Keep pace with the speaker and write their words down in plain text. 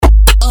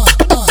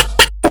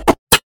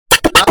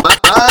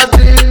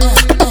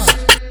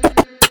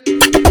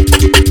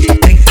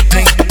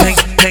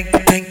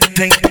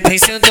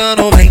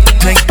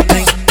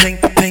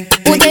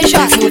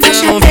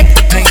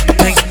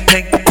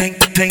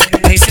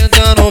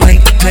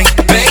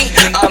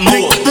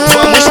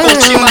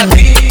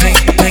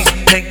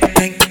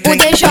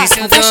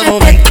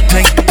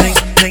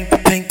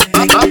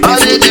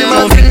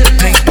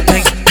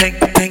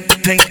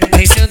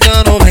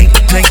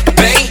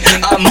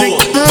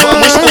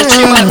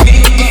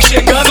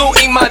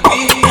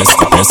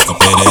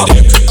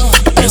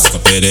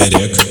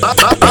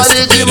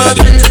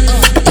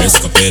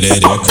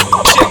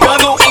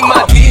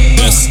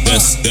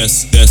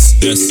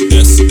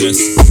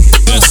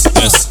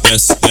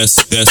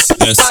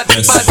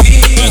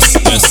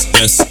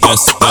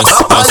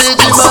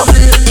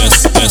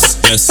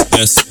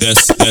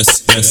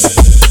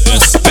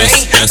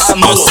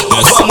amor,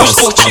 vamos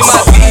curtir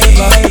Madrid.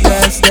 Vai,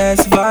 desce,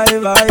 desce, vai,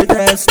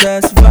 desce,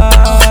 desce,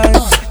 vai.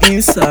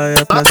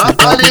 Ensaia pra sentar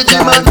pro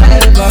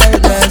Madrid. Vai,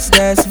 desce,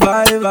 desce,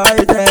 vai,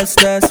 desce,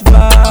 desce,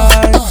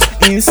 vai.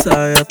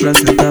 Ensaia pra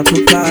sentar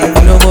pro pai.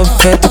 Olha o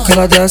movimento que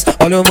ela desce,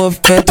 olha o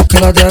movimento que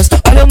ela desce,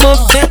 olha o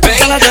movimento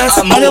que ela desce,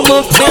 olha o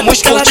movimento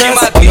que ela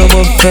desce, olha o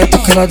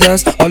movimento que ela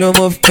desce, olha o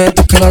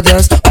movimento que ela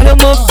desce, olha o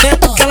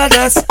movimento que ela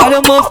desce, olha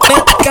o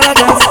movimento que ela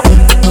desce.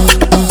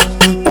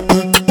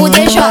 O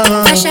DJ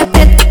faixa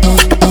preta.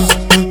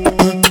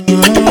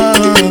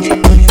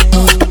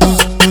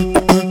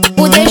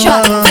 O DJ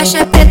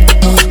faixa preta.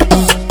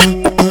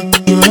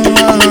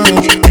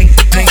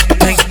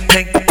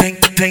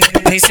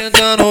 Vem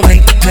sentando,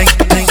 vem.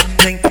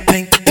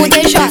 O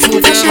DJ faixa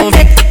preta.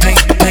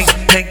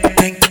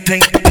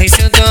 Vem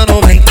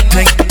sentando, vem.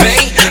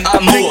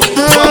 Amor,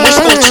 vamos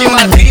curtir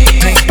Madrid.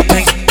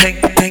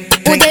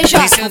 O DJ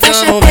faixa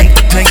preta.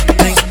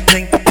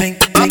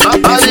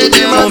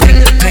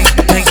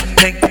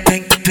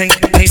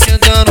 Vem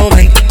sentando,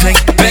 vem.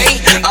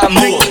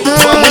 Amor,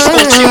 vamos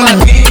curtir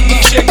Madrid.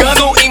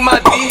 Chegando em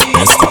Madrid.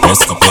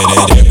 Pesca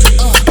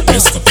perereca,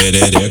 pesca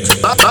perereca,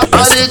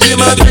 pesca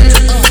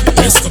perereca,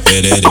 pesca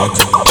perereca.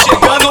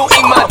 Chegando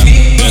em Madrid.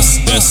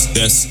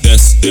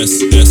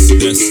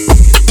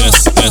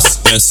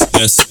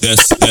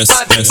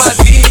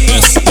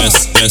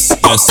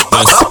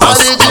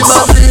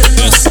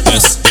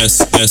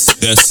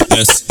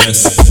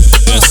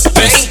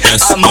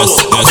 Amor,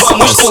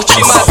 vamos curtir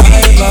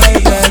Madrid. Vai,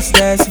 desce,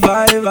 desce,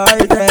 vai,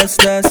 desce,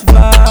 desce,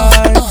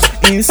 vai.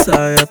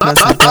 Ensaia pra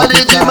sentar pro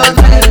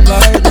Madrid.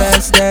 Vai,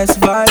 desce, desce,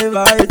 vai,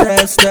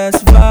 desce,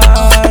 desce,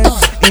 vai.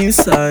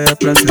 Ensaia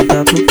pra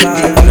sentar pro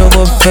pai. Olha o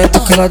movimento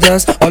que ela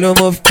desce, olha o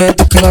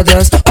movimento que ela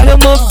desce, olha o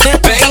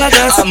movimento que ela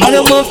desce,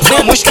 olha o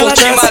movimento que ela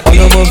desce,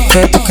 olha o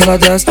movimento que ela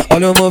desce,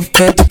 olha o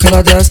movimento que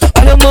ela desce,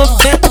 olha o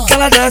movimento que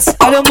ela desce,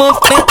 olha o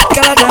movimento